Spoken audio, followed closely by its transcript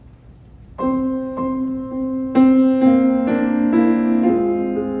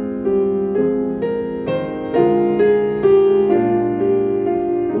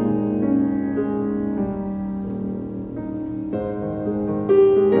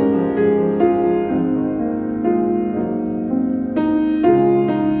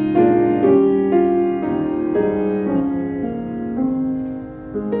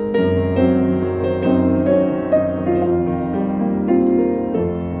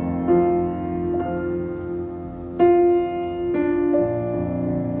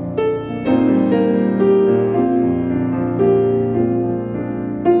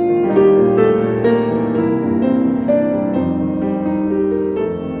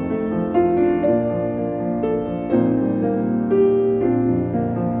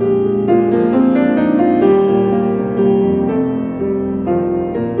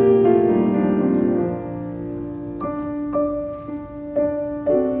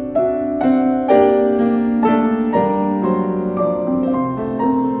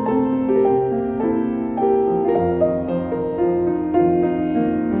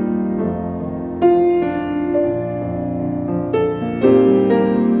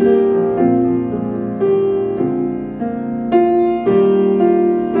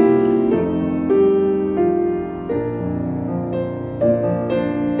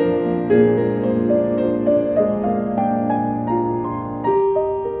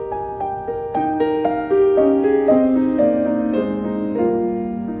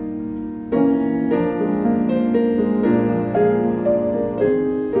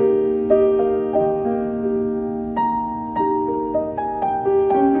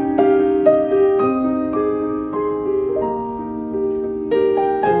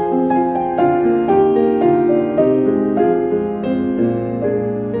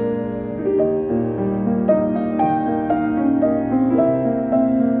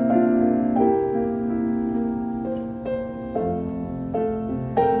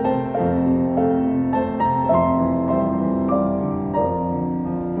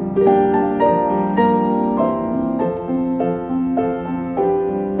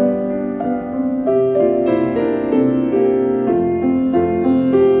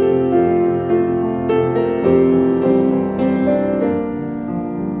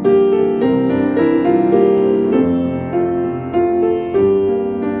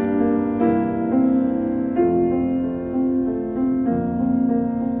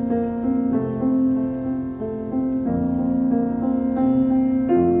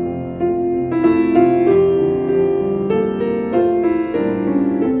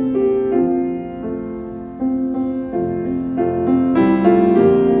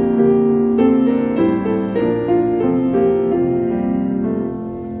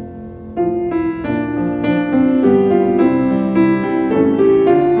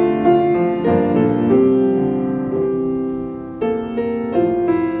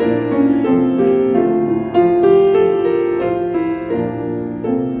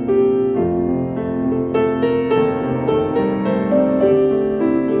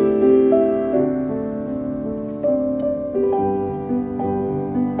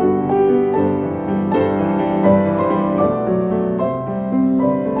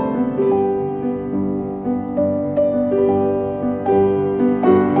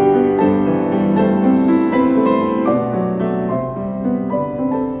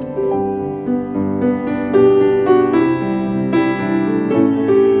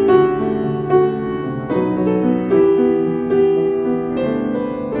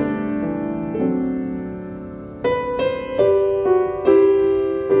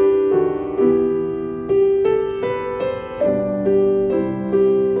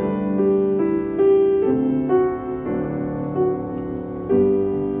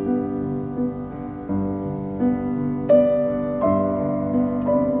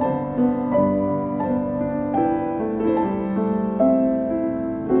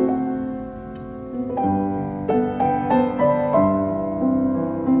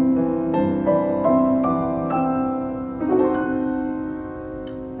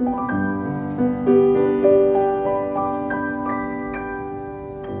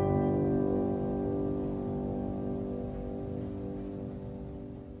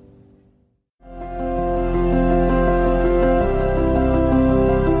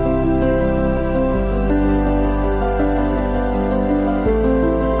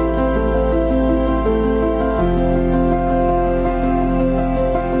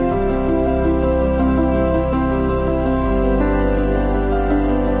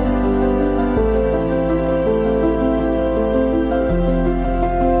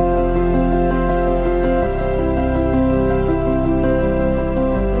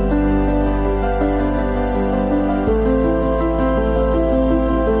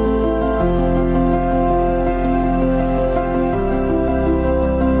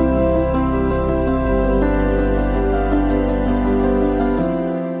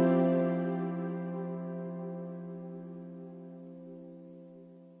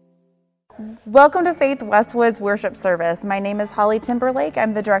Welcome to Faith Westwood's worship service. My name is Holly Timberlake.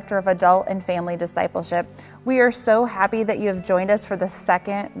 I'm the Director of Adult and Family Discipleship. We are so happy that you have joined us for the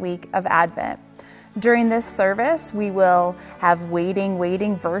second week of Advent. During this service, we will have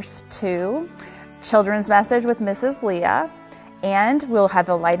Waiting, verse 2, children's message with Mrs. Leah, and we'll have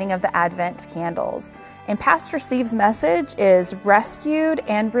the lighting of the Advent candles. And Pastor Steve's message is Rescued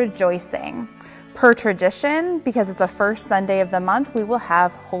and Rejoicing. Per tradition, because it's the first Sunday of the month, we will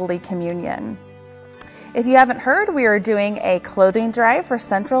have Holy Communion. If you haven't heard, we are doing a clothing drive for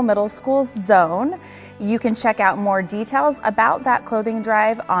Central Middle School's Zone. You can check out more details about that clothing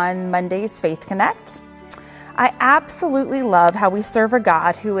drive on Monday's Faith Connect. I absolutely love how we serve a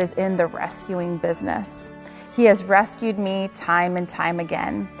God who is in the rescuing business. He has rescued me time and time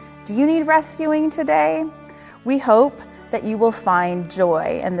again. Do you need rescuing today? We hope that you will find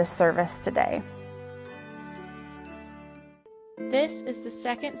joy in this service today. This is the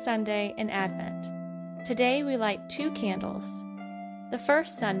second Sunday in Advent. Today we light 2 candles. The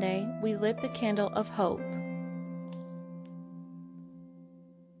first Sunday, we lit the candle of hope.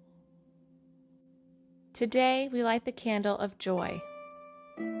 Today we light the candle of joy.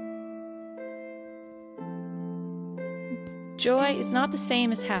 Joy is not the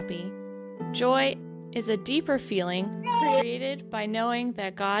same as happy. Joy is a deeper feeling created by knowing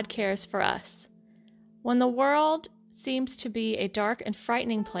that God cares for us. When the world seems to be a dark and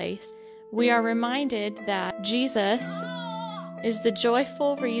frightening place, we are reminded that Jesus is the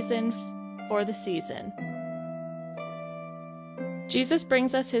joyful reason for the season. Jesus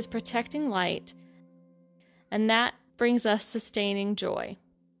brings us his protecting light, and that brings us sustaining joy.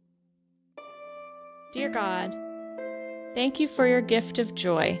 Dear God, thank you for your gift of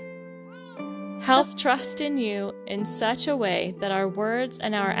joy. Help us trust in you in such a way that our words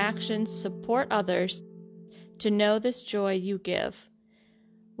and our actions support others to know this joy you give.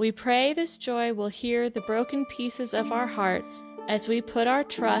 We pray this joy will hear the broken pieces of our hearts as we put our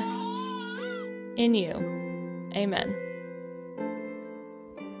trust in you. Amen.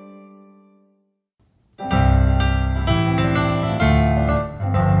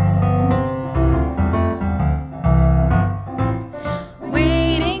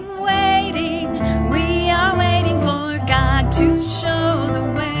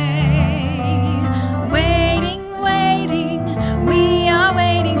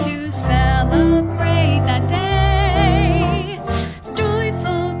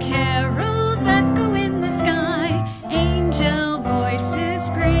 Joyful carols echo in the sky.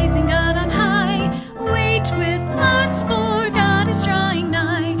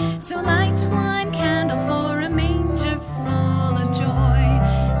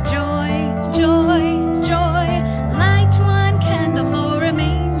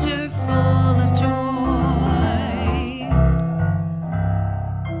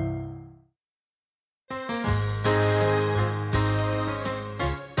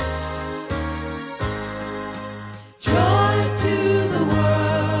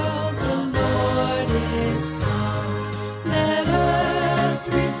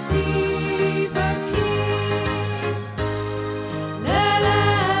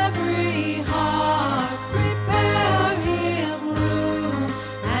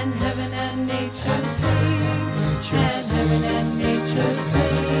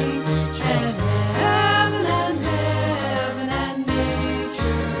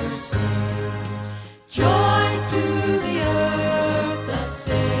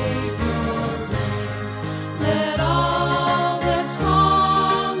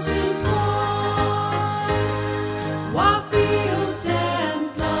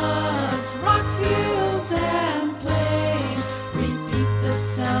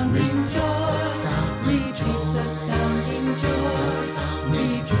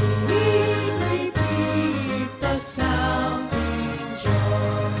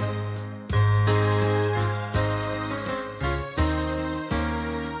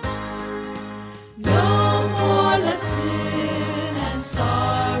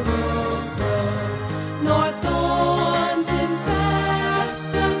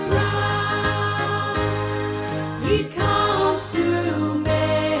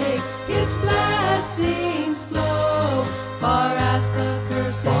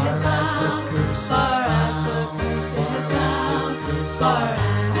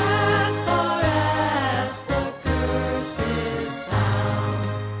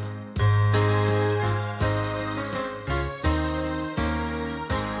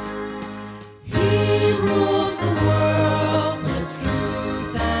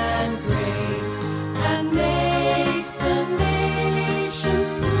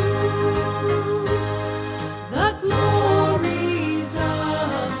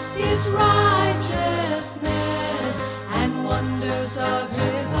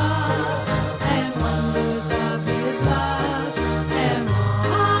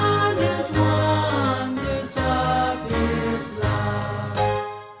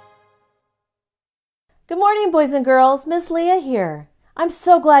 morning, boys and girls. Miss Leah here. I'm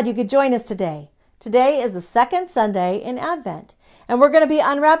so glad you could join us today. Today is the second Sunday in Advent, and we're going to be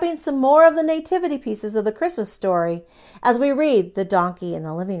unwrapping some more of the nativity pieces of the Christmas story as we read The Donkey in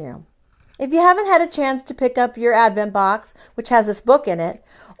the Living Room. If you haven't had a chance to pick up your Advent box, which has this book in it,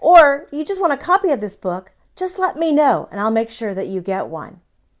 or you just want a copy of this book, just let me know and I'll make sure that you get one.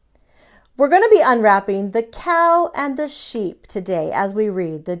 We're going to be unwrapping the cow and the sheep today as we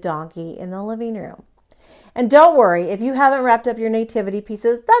read The Donkey in the Living Room. And don't worry, if you haven't wrapped up your nativity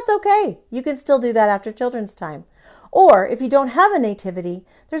pieces, that's okay. You can still do that after children's time. Or if you don't have a nativity,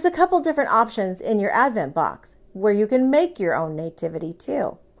 there's a couple different options in your Advent box where you can make your own nativity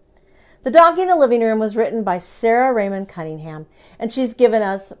too. The Donkey in the Living Room was written by Sarah Raymond Cunningham, and she's given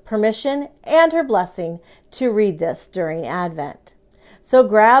us permission and her blessing to read this during Advent. So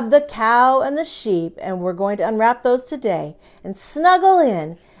grab the cow and the sheep, and we're going to unwrap those today and snuggle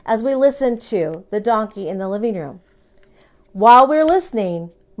in as we listen to The Donkey in the Living Room. While we're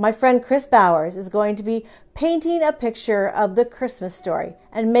listening, my friend Chris Bowers is going to be painting a picture of the Christmas story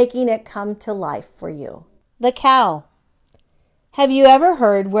and making it come to life for you. The cow. Have you ever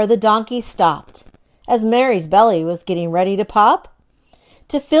heard where the donkey stopped as Mary's belly was getting ready to pop?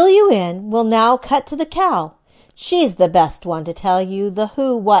 To fill you in, we'll now cut to the cow. She's the best one to tell you the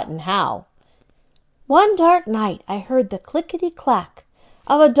who, what, and how. One dark night I heard the clickety-clack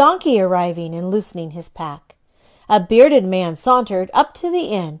of a donkey arriving and loosening his pack. A bearded man sauntered up to the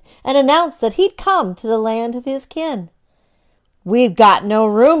inn and announced that he'd come to the land of his kin. "We've got no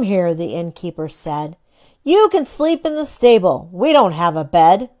room here," the innkeeper said. "You can sleep in the stable. We don't have a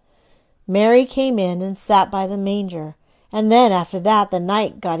bed." Mary came in and sat by the manger, and then after that the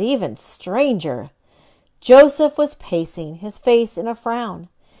night got even stranger. Joseph was pacing, his face in a frown,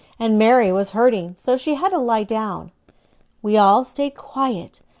 and Mary was hurting, so she had to lie down. We all stayed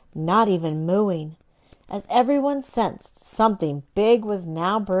quiet, not even mooing, as everyone sensed something big was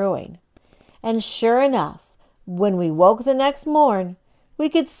now brewing. And sure enough, when we woke the next morn, we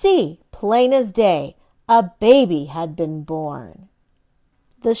could see, plain as day, a baby had been born.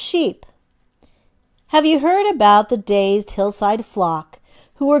 The sheep. Have you heard about the dazed hillside flock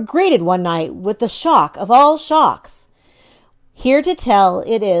who were greeted one night with the shock of all shocks? Here to tell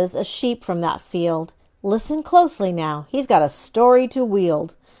it is a sheep from that field. Listen closely now, he's got a story to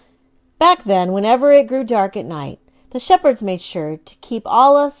wield. Back then, whenever it grew dark at night, the shepherds made sure to keep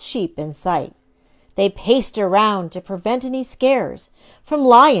all us sheep in sight. They paced around to prevent any scares from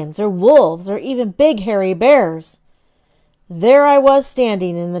lions or wolves or even big hairy bears. There I was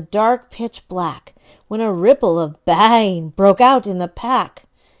standing in the dark pitch black when a ripple of baying broke out in the pack.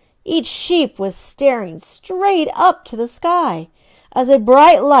 Each sheep was staring straight up to the sky as a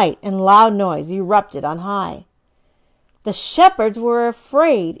bright light and loud noise erupted on high. The shepherds were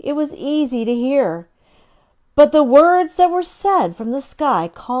afraid, it was easy to hear, but the words that were said from the sky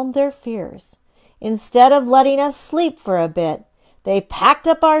calmed their fears. Instead of letting us sleep for a bit, they packed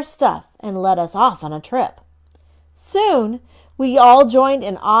up our stuff and led us off on a trip. Soon we all joined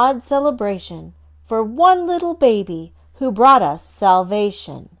in odd celebration for one little baby who brought us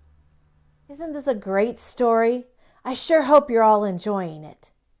salvation. Isn't this a great story? I sure hope you're all enjoying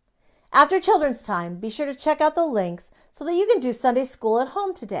it. After children's time, be sure to check out the links so that you can do Sunday school at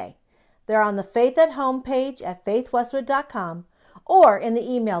home today. They're on the Faith at Home page at faithwestwood.com or in the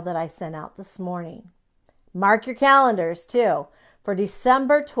email that I sent out this morning. Mark your calendars, too, for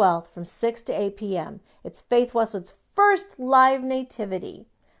December 12th from 6 to 8 p.m. It's Faith Westwood's first live nativity,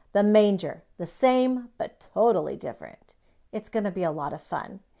 The Manger, the same but totally different. It's going to be a lot of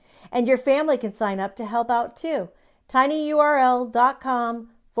fun. And your family can sign up to help out, too.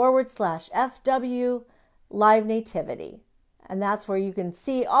 tinyurl.com/FW Live Nativity. And that's where you can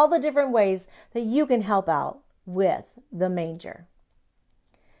see all the different ways that you can help out with the manger.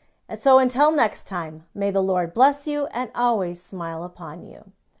 And so until next time, may the Lord bless you and always smile upon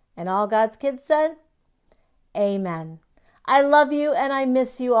you. And all God's kids said, Amen. I love you and I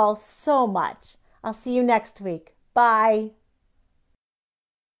miss you all so much. I'll see you next week. Bye.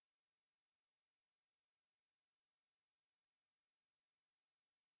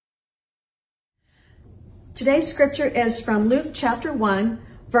 Today's scripture is from Luke chapter 1,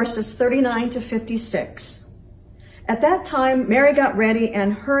 verses 39 to 56. At that time, Mary got ready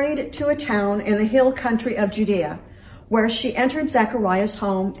and hurried to a town in the hill country of Judea, where she entered Zechariah's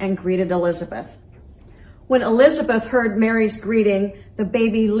home and greeted Elizabeth. When Elizabeth heard Mary's greeting, the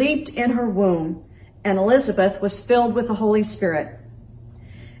baby leaped in her womb, and Elizabeth was filled with the Holy Spirit.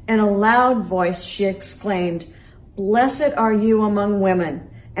 In a loud voice, she exclaimed, "Blessed are you among women,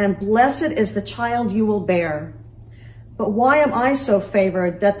 and blessed is the child you will bear." But why am I so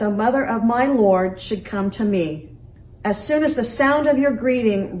favored that the mother of my Lord should come to me? As soon as the sound of your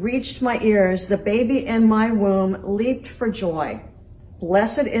greeting reached my ears, the baby in my womb leaped for joy.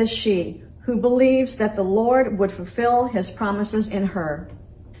 Blessed is she who believes that the Lord would fulfill his promises in her."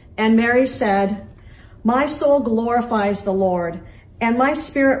 And Mary said, "My soul glorifies the Lord, and my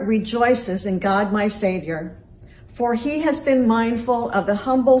spirit rejoices in God my Savior, for he has been mindful of the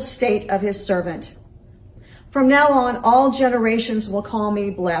humble state of his servant. From now on, all generations will call me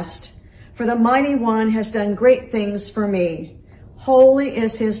blessed, for the Mighty One has done great things for me. Holy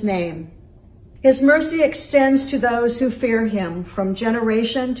is his name. His mercy extends to those who fear him from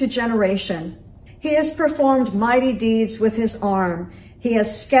generation to generation. He has performed mighty deeds with his arm. He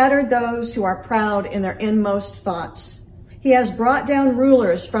has scattered those who are proud in their inmost thoughts. He has brought down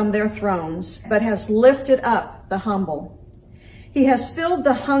rulers from their thrones, but has lifted up the humble. He has filled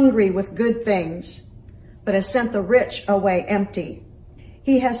the hungry with good things, but has sent the rich away empty.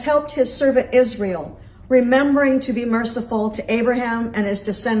 He has helped his servant Israel, remembering to be merciful to Abraham and his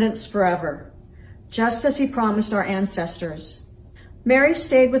descendants forever, just as he promised our ancestors." Mary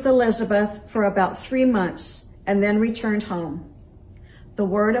stayed with Elizabeth for about 3 months and then returned home. The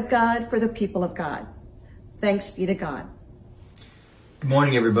word of God for the people of God. Thanks be to God. Good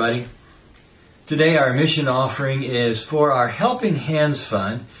morning, everybody. Today our mission offering is for our Helping Hands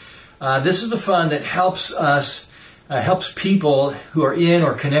Fund. This is the fund that helps people who are in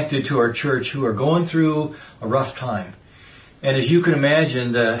or connected to our church who are going through a rough time. And as you can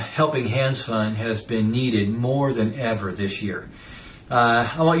imagine, the Helping Hands Fund has been needed more than ever this year.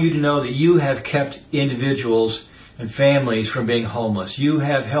 I want you to know that you have kept individuals and families from being homeless. You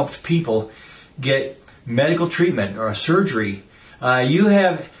have helped people get medical treatment or a surgery. You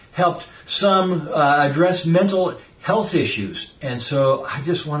have helped some address mental health issues. And so I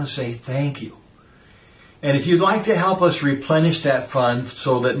just want to say thank you. And if you'd like to help us replenish that fund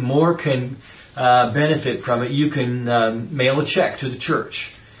so that more can benefit from it, you can mail a check to the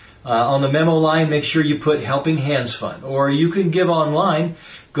church. On the memo line, make sure you put Helping Hands Fund. Or you can give online.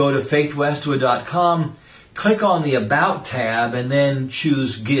 Go to faithwestwood.com, click on the About tab, and then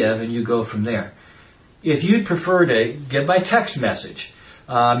choose Give, and you go from there. If you'd prefer to give by text message,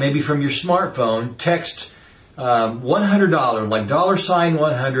 maybe from your smartphone, text $100, like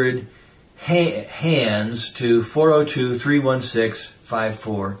 $100, hands to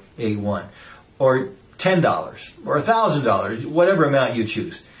 402-316-5481, or $10 or $1,000, whatever amount you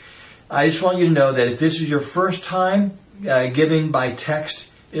choose. I just want you to know that if this is your first time giving by text,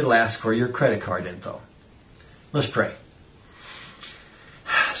 it'll ask for your credit card info. Let's pray.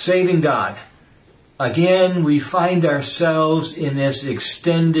 Saving God, again we find ourselves in this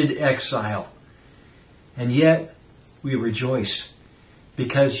extended exile, and yet we rejoice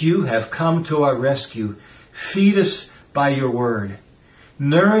because you have come to our rescue. Feed us by your word.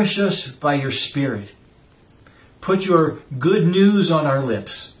 Nourish us by your Spirit. Put your good news on our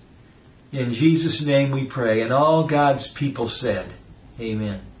lips. In Jesus' name we pray. And all God's people said,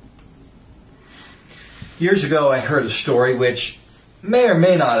 Amen. Years ago I heard a story which may or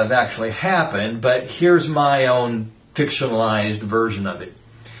may not have actually happened, but here's my own fictionalized version of it.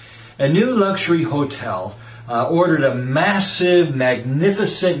 A new luxury hotel ordered a massive,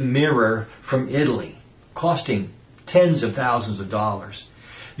 magnificent mirror from Italy, costing tens of thousands of dollars.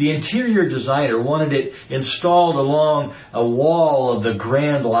 The interior designer wanted it installed along a wall of the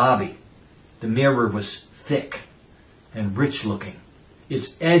grand lobby. The mirror was thick and rich-looking,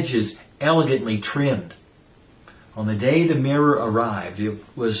 its edges elegantly trimmed. On the day the mirror arrived, it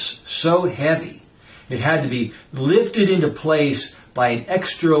was so heavy it had to be lifted into place by an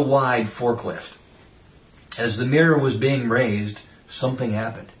extra-wide forklift. As the mirror was being raised, something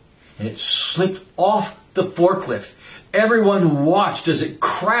happened, and it slipped off the forklift. Everyone watched as it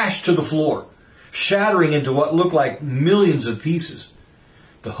crashed to the floor, shattering into what looked like millions of pieces.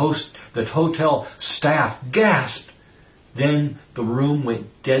 The hotel staff gasped. Then the room went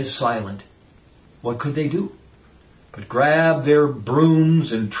dead silent. What could they do but grab their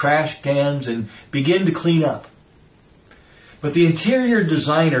brooms and trash cans and begin to clean up? But the interior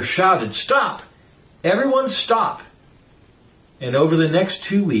designer shouted, "Stop! Everyone stop!" And over the next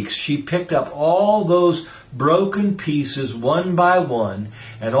 2 weeks, she picked up all those broken pieces one by one,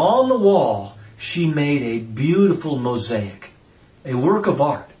 and on the wall, she made a beautiful mosaic, a work of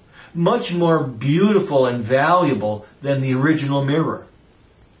art, much more beautiful and valuable than the original mirror.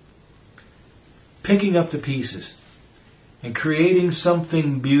 Picking up the pieces and creating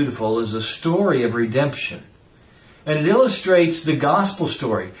something beautiful is a story of redemption. And it illustrates the gospel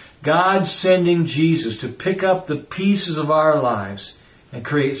story, God sending Jesus to pick up the pieces of our lives and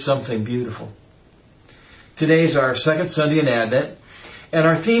create something beautiful. Today's our second Sunday in Advent, and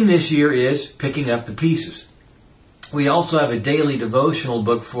our theme this year is Picking Up the Pieces. We also have a daily devotional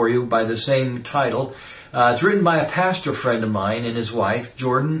book for you by the same title. It's written by a pastor friend of mine and his wife,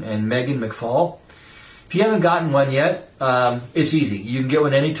 Jordan and Megan McFall. If you haven't gotten one yet, it's easy. You can get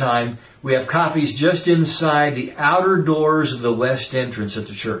one anytime. We have copies just inside the outer doors of the west entrance at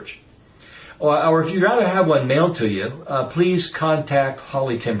the church. Or if you'd rather have one mailed to you, please contact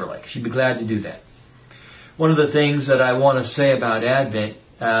Holly Timberlake. She'd be glad to do that. One of the things that I want to say about Advent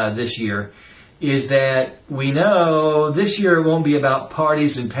this year is that we know this year it won't be about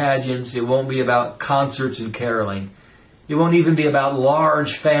parties and pageants. It won't be about concerts and caroling. It won't even be about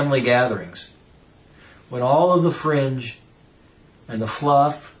large family gatherings. When all of the fringe and the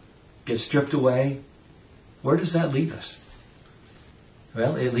fluff gets stripped away, where does that leave us?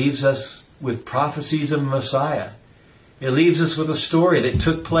 Well, it leaves us with prophecies of Messiah. It leaves us with a story that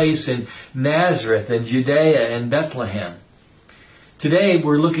took place in Nazareth and Judea and Bethlehem. Today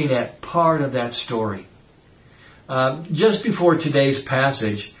we're looking at part of that story. Just before today's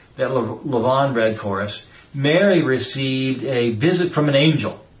passage that Levon read for us, Mary received a visit from an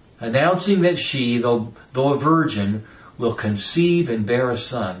angel announcing that she, though a virgin, will conceive and bear a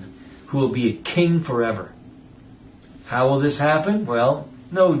son who will be a king forever. How will this happen? Well,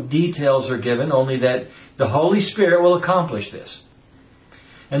 no details are given, only that the Holy Spirit will accomplish this.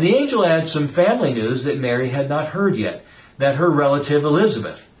 And the angel had some family news that Mary had not heard yet, that her relative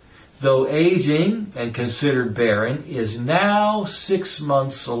Elizabeth, though aging and considered barren, is now 6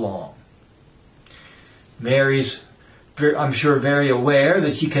 months along. Mary's, I'm sure, very aware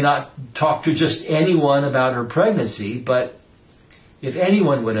that she cannot talk to just anyone about her pregnancy, but if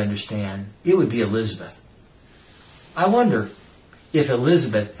anyone would understand, it would be Elizabeth. I wonder if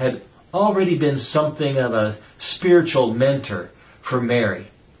Elizabeth had already been something of a spiritual mentor for Mary.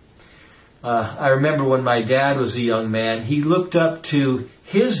 I remember when my dad was a young man, he looked up to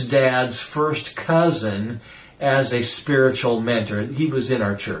his dad's first cousin as a spiritual mentor. He was in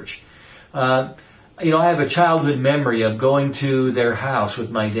our church. I have a childhood memory of going to their house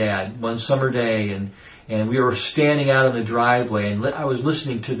with my dad one summer day, and we were standing out in the driveway, and I was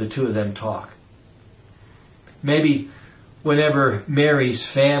listening to the two of them talk. Maybe whenever Mary's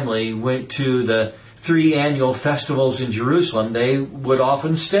family went to the 3 annual festivals in Jerusalem, they would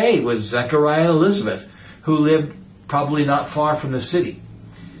often stay with Zechariah and Elizabeth, who lived probably not far from the city.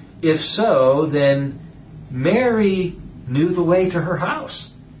 If so, then Mary knew the way to her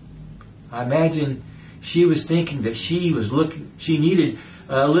house. I imagine she was thinking that she needed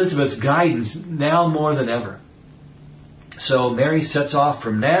Elizabeth's guidance now more than ever. So Mary sets off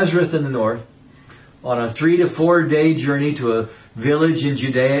from Nazareth in the north on a 3 to 4 day journey to a village in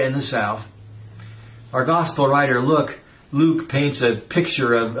Judea in the south. Our gospel writer Luke paints a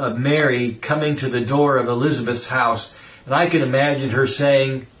picture of Mary coming to the door of Elizabeth's house, and I can imagine her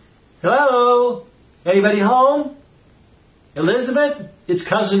saying, "Hello, anybody home? Elizabeth, it's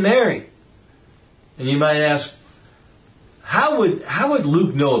Cousin Mary." And you might ask, how would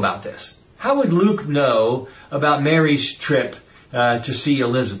Luke know about this? How would Luke know about Mary's trip to see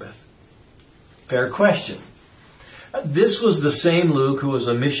Elizabeth? Fair question. This was the same Luke who was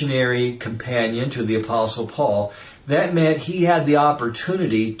a missionary companion to the Apostle Paul. That meant he had the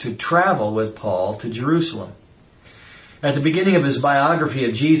opportunity to travel with Paul to Jerusalem. At the beginning of his biography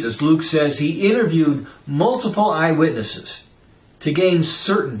of Jesus, Luke says he interviewed multiple eyewitnesses to gain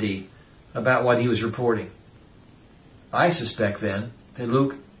certainty about what he was reporting. I suspect then that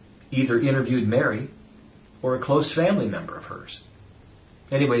Luke either interviewed Mary or a close family member of hers.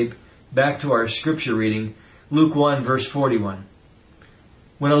 Anyway, back to our scripture reading, Luke 1, verse 41.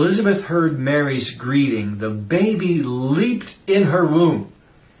 When Elizabeth heard Mary's greeting, the baby leaped in her womb,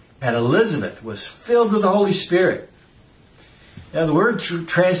 and Elizabeth was filled with the Holy Spirit. Now, the word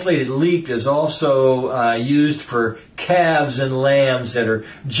translated leaped is also used for calves and lambs that are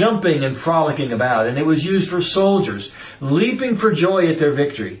jumping and frolicking about, and it was used for soldiers leaping for joy at their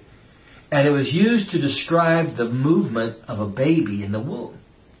victory. And it was used to describe the movement of a baby in the womb.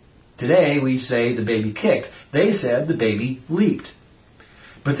 Today we say the baby kicked. They said the baby leaped.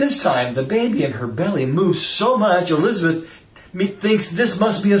 But this time the baby in her belly moved so much, Elizabeth thinks this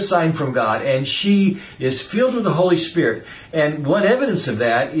must be a sign from God, and she is filled with the Holy Spirit. And one evidence of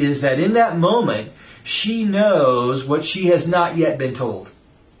that is that in that moment she knows what she has not yet been told,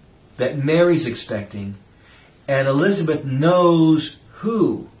 that Mary's expecting, and Elizabeth knows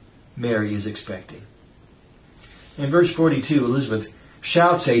who Mary is expecting. In verse 42, Elizabeth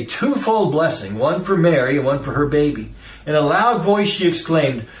shouts a twofold blessing, one for Mary and one for her baby. In a loud voice she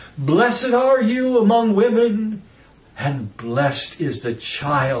exclaimed, "Blessed are you among women, and blessed is the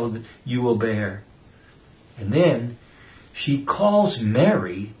child you will bear." And then she calls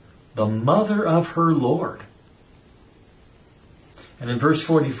Mary the mother of her Lord. And in verse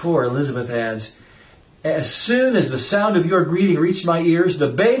 44, Elizabeth adds, as soon as the sound of your greeting reached my ears, the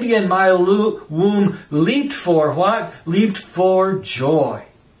baby in my womb leaped for what? Leaped for joy.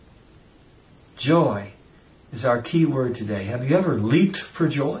 Joy is our key word today. Have you ever leaped for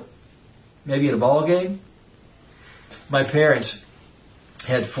joy? Maybe at a ball game? My parents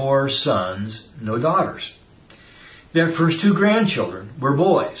had 4 sons, no daughters. Their first 2 grandchildren were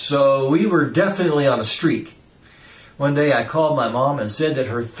boys, so we were definitely on a streak. One day I called my mom and said that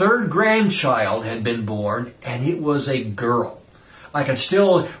her 3rd grandchild had been born, and it was a girl. I can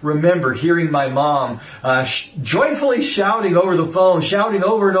still remember hearing my mom joyfully shouting over the phone, shouting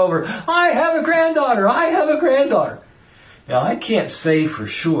over and over, I have a granddaughter! I have a granddaughter! Now, I can't say for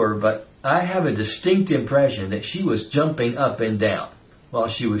sure, but I have a distinct impression that she was jumping up and down while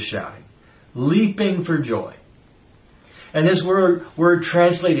she was shouting, leaping for joy. And this word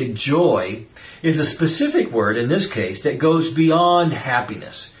translated joy is a specific word in this case that goes beyond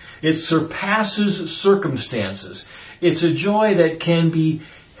happiness. It surpasses circumstances. It's a joy that can be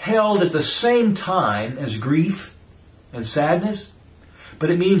held at the same time as grief and sadness,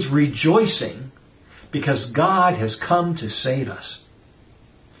 but it means rejoicing because God has come to save us.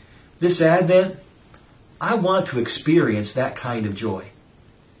 This Advent, I want to experience that kind of joy.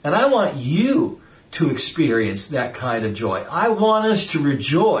 And I want you to experience that kind of joy. I want us to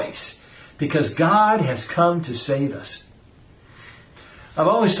rejoice because God has come to save us. I've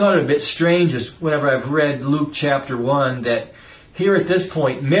always thought it a bit strange whenever I've read Luke chapter 1 that here at this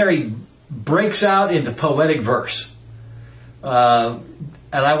point Mary breaks out into poetic verse.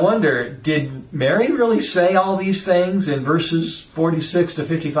 And I wonder, did Mary really say all these things in verses 46 to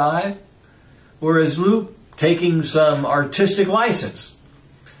 55? Or is Luke taking some artistic license?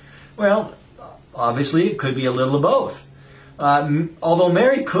 Well, obviously it could be a little of both. Although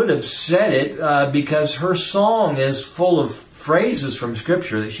Mary could have said it because her song is full of phrases from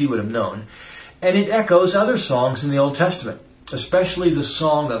Scripture that she would have known. And it echoes other songs in the Old Testament, especially the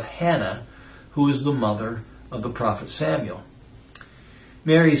song of Hannah, who is the mother of the prophet Samuel.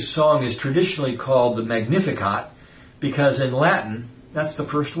 Mary's song is traditionally called the Magnificat because in Latin, that's the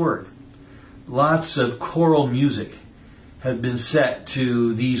first word. Lots of choral music have been set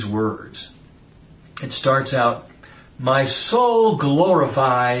to these words. It starts out, my soul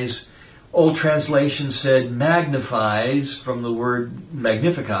glorifies. Old translation said magnifies from the word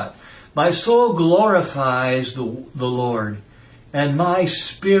Magnificat. My soul glorifies the Lord, and my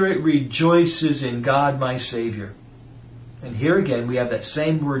spirit rejoices in God my Savior. And here again we have that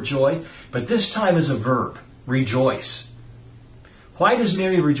same word joy, but this time as a verb, rejoice. Why does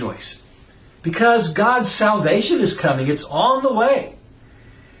Mary rejoice? Because God's salvation is coming. It's on the way.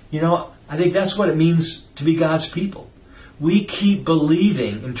 You know, I think that's what it means to be God's people. We keep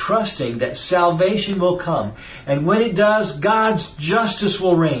believing and trusting that salvation will come. And when it does, God's justice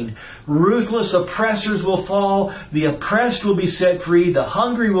will reign. Ruthless oppressors will fall. The oppressed will be set free. The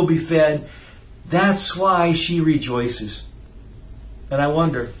hungry will be fed. That's why she rejoices. And I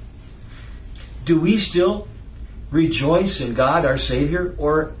wonder, do we still rejoice in God our Savior?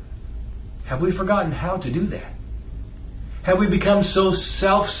 Or have we forgotten how to do that? Have we become so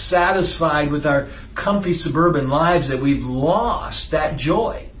self-satisfied with our comfy suburban lives that we've lost that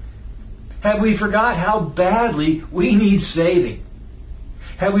joy? Have we forgot how badly we need saving?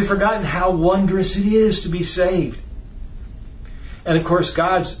 Have we forgotten how wondrous it is to be saved? And of course,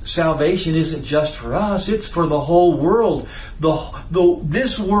 God's salvation isn't just for us, it's for the whole world.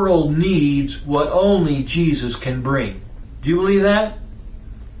 This world needs what only Jesus can bring. Do you believe that?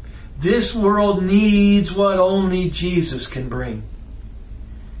 This world needs what only Jesus can bring.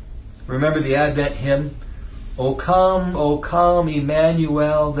 Remember the Advent hymn, O come,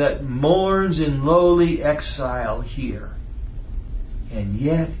 Emmanuel, that mourns in lowly exile here. And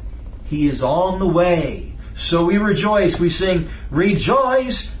yet he is on the way. So we rejoice. We sing,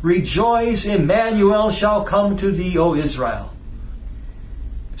 Rejoice, rejoice, Emmanuel shall come to thee, O Israel.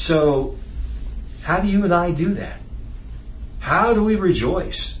 So how do you and I do that? How do we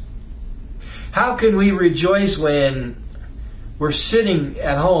rejoice? How can we rejoice when we're sitting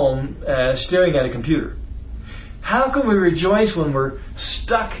at home staring at a computer? How can we rejoice when we're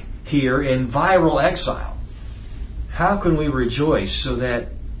stuck here in viral exile? How can we rejoice so that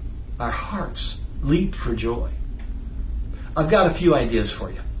our hearts leap for joy? I've got a few ideas for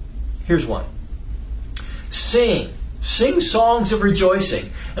you. Here's one. Sing songs of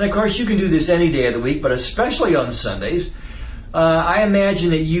rejoicing. And of course you can do this any day of the week, but especially on Sundays. I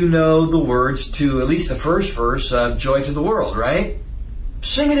imagine that you know the words to at least the first verse of Joy to the World, right?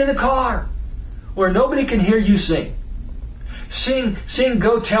 Sing it in the car. where nobody can hear you sing. Sing,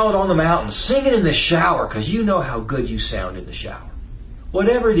 Go Tell It on the Mountain. Sing it in the shower, because you know how good you sound in the shower.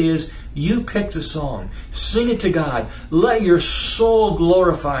 Whatever it is, you pick the song. Sing it to God. Let your soul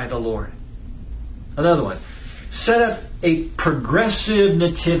glorify the Lord. Another one. Set up a progressive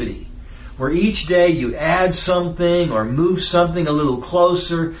nativity, where each day you add something or move something a little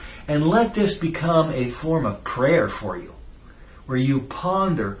closer, and let this become a form of prayer for you, where you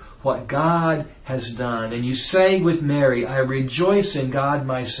ponder what God has done, and you say with Mary, I rejoice in God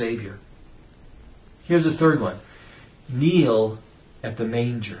my Savior. Here's the third one. Kneel at the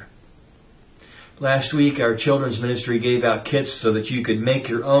manger. Last week, our children's ministry gave out kits so that you could make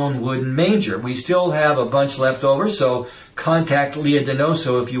your own wooden manger. We still have a bunch left over, so contact Leah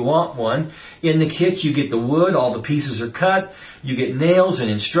Donoso if you want one. In the kit, you get the wood, all the pieces are cut, you get nails and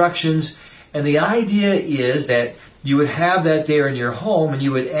instructions, and the idea is that you would have that there in your home, and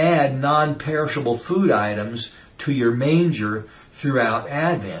you would add non-perishable food items to your manger throughout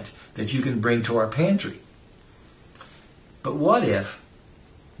Advent that you can bring to our pantry. But what if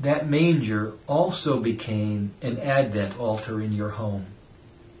that manger also became an Advent altar in your home?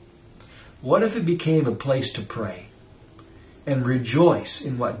 What if it became a place to pray and rejoice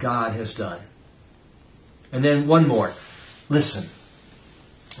in what God has done? And then one more. Listen.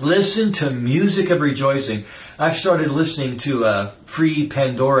 Listen to music of rejoicing. I've started listening to a free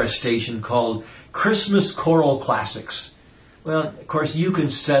Pandora station called Christmas Choral Classics. Well, of course, you can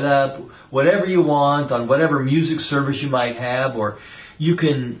set up whatever you want on whatever music service you might have, or you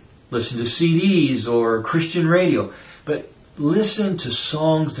can listen to CDs or Christian radio. But listen to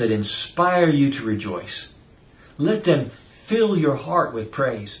songs that inspire you to rejoice. Let them fill your heart with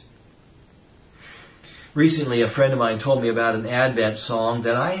praise. Recently, a friend of mine told me about an Advent song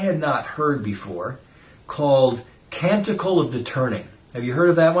that I had not heard before called Canticle of the Turning. Have you heard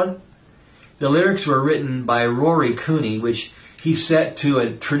of that one? The lyrics were written by Rory Cooney, which he set to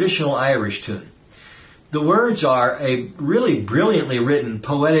a traditional Irish tune. The words are a really brilliantly written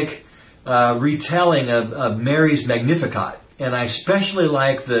poetic retelling of Mary's Magnificat. And I especially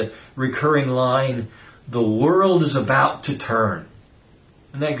like the recurring line, the world is about to turn.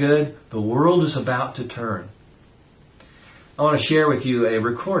 Isn't that good? The world is about to turn. I want to share with you a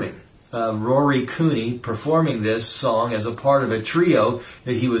recording of Rory Cooney performing this song as a part of a trio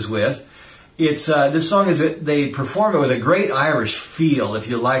that he was with. This song they perform it with a great Irish feel, if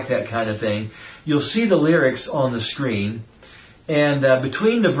you like that kind of thing. You'll see the lyrics on the screen, and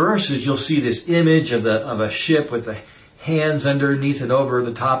between the verses you'll see this image of a ship with the hands underneath and over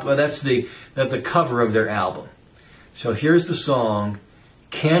the top. Well, that's the cover of their album. So here's the song,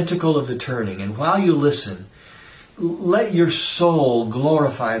 Canticle of the Turning. And while you listen, let your soul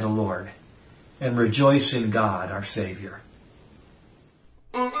glorify the Lord and rejoice in God, our Savior.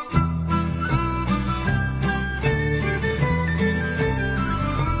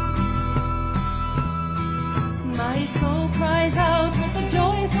 My soul cries out with a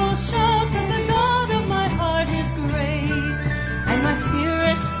joyful shout that the God of my heart is great, and my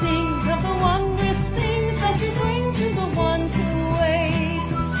spirit sings of the wondrous things that you bring to the ones who wait.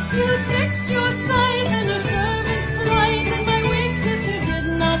 You fixed your sight and your servant's plight, and my weakness you did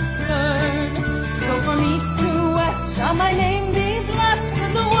not spurn. So from east to west shall my name be blessed,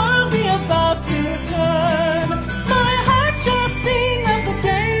 when the world be about to turn. My heart shall sing of the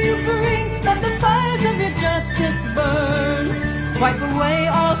day you bring, that the fires of your justice burn. Wipe away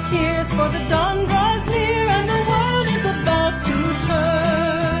all tears, for the dawn draws near, and the world is about to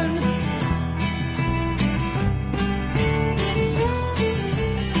turn.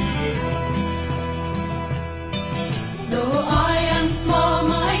 Though I am small,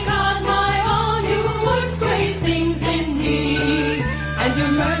 my God, my all, you worked great things in me, and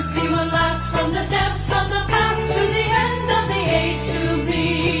your mercy will last from the depths of the past to the end of the age to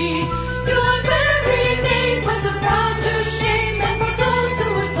be. Your very name puts a proud to shame, and for those who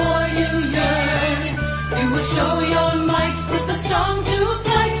would for you yearn, you will show your might, put the strong to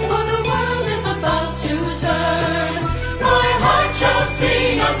flight, for the world is about to turn. My heart shall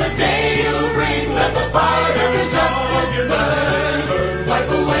sing of the day you bring, let the fires of your justice burn. Wipe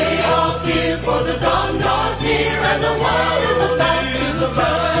away all tears, for the dawn draws near, and the world is about to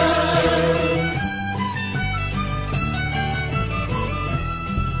turn.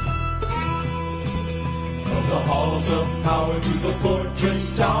 From the halls of power to the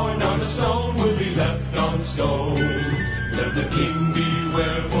fortress tower, not a stone will be left on stone. Let the king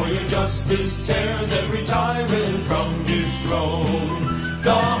beware, for your justice tears every tyrant from his throne.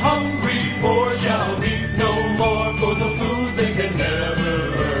 The hungry poor shall weep no more for the food they can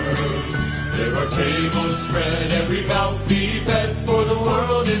never earn. There are tables spread, every mouth be fed, for the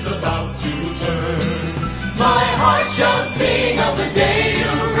world is about to return. My heart shall sing of the day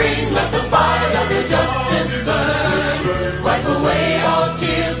you bring. Let the fires of your justice burn. Wipe away all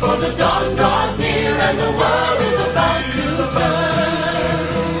tears, for the dawn draws near and the world is about to turn.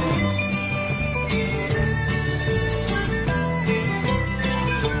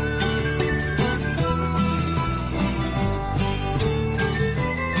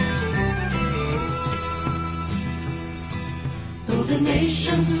 Though the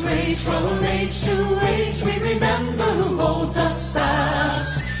nations rage from age to age, we remember who holds us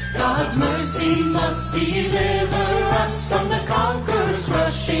fast. God's mercy must deliver us from the conqueror's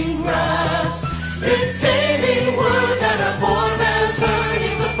rushing grasp. This saving word that our forebears heard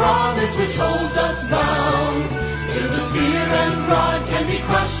is the promise which holds us bound. Till the spear and rod can be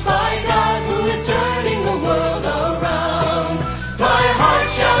crushed by God, who is turning the world around. My heart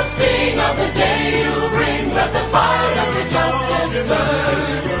shall sing of the day you bring. Let the fires of your justice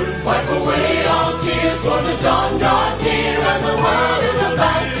burn. Wipe away all tears, for the dawn draws near and the world is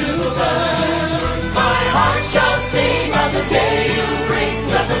about to turn. My heart shall sing of the day you bring.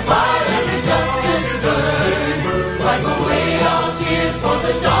 Let the fires of your justice burn. Wipe away all tears, for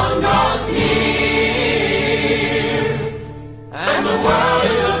the dawn draws near and the world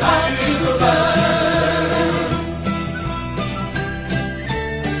is about to turn.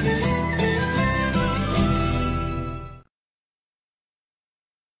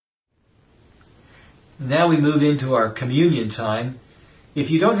 Now we move into our communion time.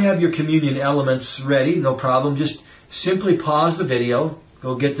 If you don't have your communion elements ready, no problem. Just simply pause the video,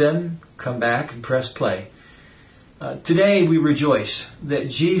 go get them, come back and press play. Today we rejoice that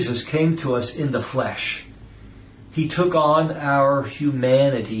Jesus came to us in the flesh. He took on our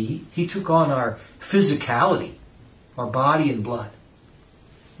humanity. He took on our physicality, our body and blood.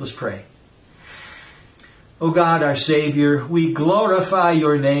 Let's pray. O God, our Savior, we glorify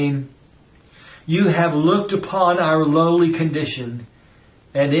your name. You have looked upon our lowly condition,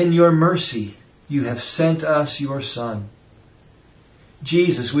 and in your mercy you have sent us your Son.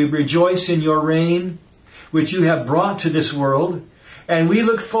 Jesus, we rejoice in your reign, which you have brought to this world, and we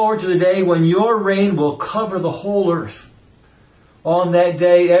look forward to the day when your reign will cover the whole earth. On that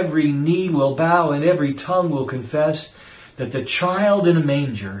day, every knee will bow and every tongue will confess that the child in a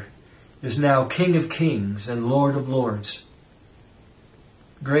manger is now King of Kings and Lord of Lords.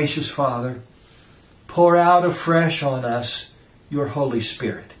 Gracious Father, pour out afresh on us your Holy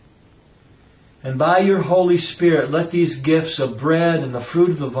Spirit. And by your Holy Spirit, let these gifts of bread and the fruit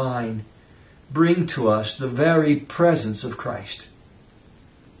of the vine bring to us the very presence of Christ.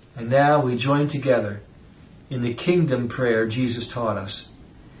 And now we join together in the kingdom prayer Jesus taught us.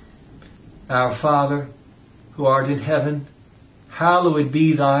 Our Father, who art in heaven, hallowed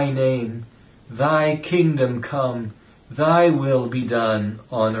be thy name. Thy kingdom come. Thy will be done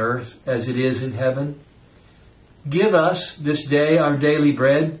on earth as it is in heaven. Give us this day our daily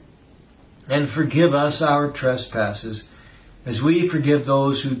bread, and forgive us our trespasses, as we forgive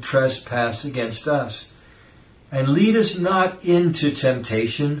those who trespass against us. And lead us not into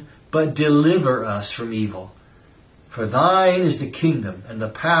temptation, but deliver us from evil. For thine is the kingdom, and the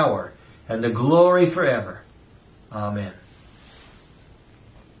power, and the glory forever. Amen.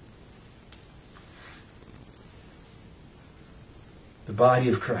 The body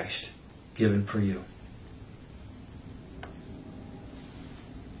of Christ given for you.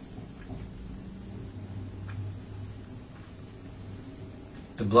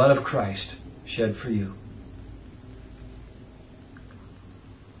 The blood of Christ shed for you.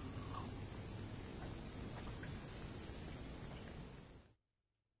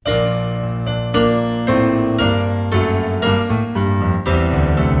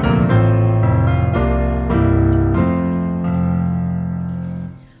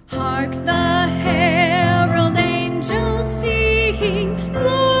 Hark the herald angels sing,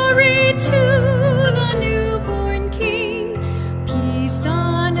 glory to the newborn King. Peace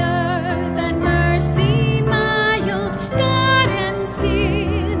on earth and mercy mild, God and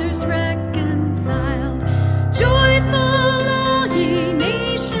sinners reconciled. Joyful all ye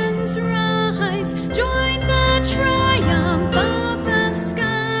nations rise, join the triumph of the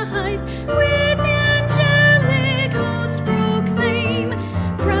skies. With angelic host proclaim,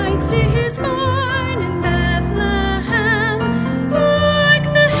 Christ is born in Bethlehem. Hark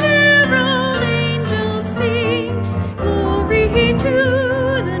the herald angels sing, glory to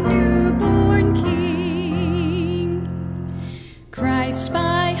the newborn King. Christ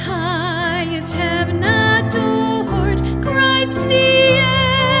by highest heaven adored, Christ the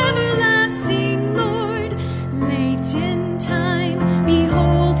everlasting Lord. Late in time,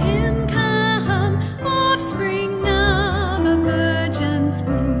 behold him come, offspring of a virgin's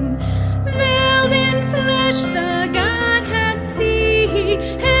womb. flesh the Godhead see,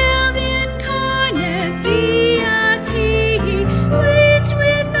 Hail incarnate deity, pleased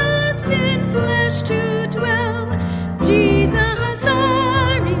with us in flesh to dwell. Jesus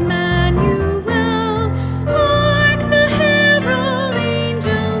our Emmanuel, hark the herald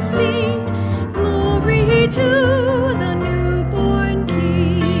angels sing, glory to the newborn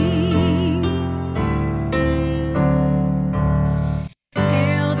King.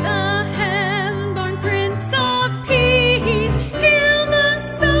 Hail the heaven-born Prince of Peace, hail the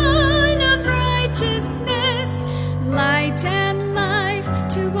Son of Righteousness, light and life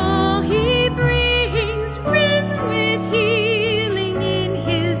to all he brings, risen with healing in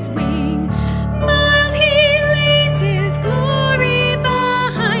his wing. Mild he lays his glory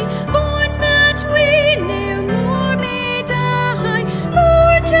by, born that we ne'er more may die,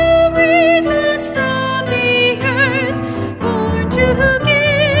 born to raise us from the earth, born to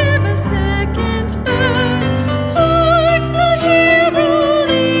give a second birth. Hark the herald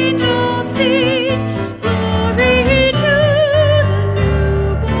angels sing, glory to the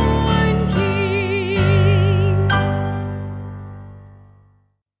newborn King.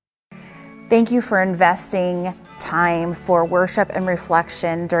 Thank you for investing time for worship and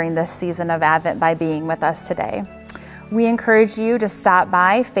reflection during this season of Advent by being with us today. We encourage you to stop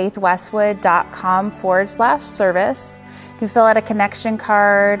by faithwestwood.com/service. You can fill out a connection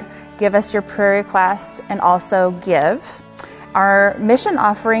card, give us your prayer request, and also give. Our mission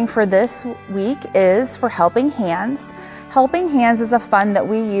offering for this week is for Helping Hands. Helping Hands is a fund that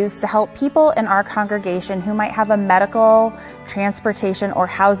we use to help people in our congregation who might have a medical, transportation, or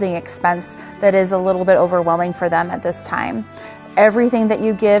housing expense that is a little bit overwhelming for them at this time. Everything that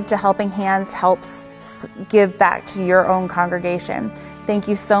you give to Helping Hands helps give back to your own congregation. Thank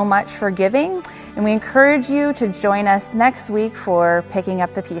you so much for giving, and we encourage you to join us next week for Picking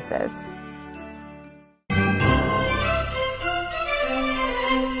Up the Pieces.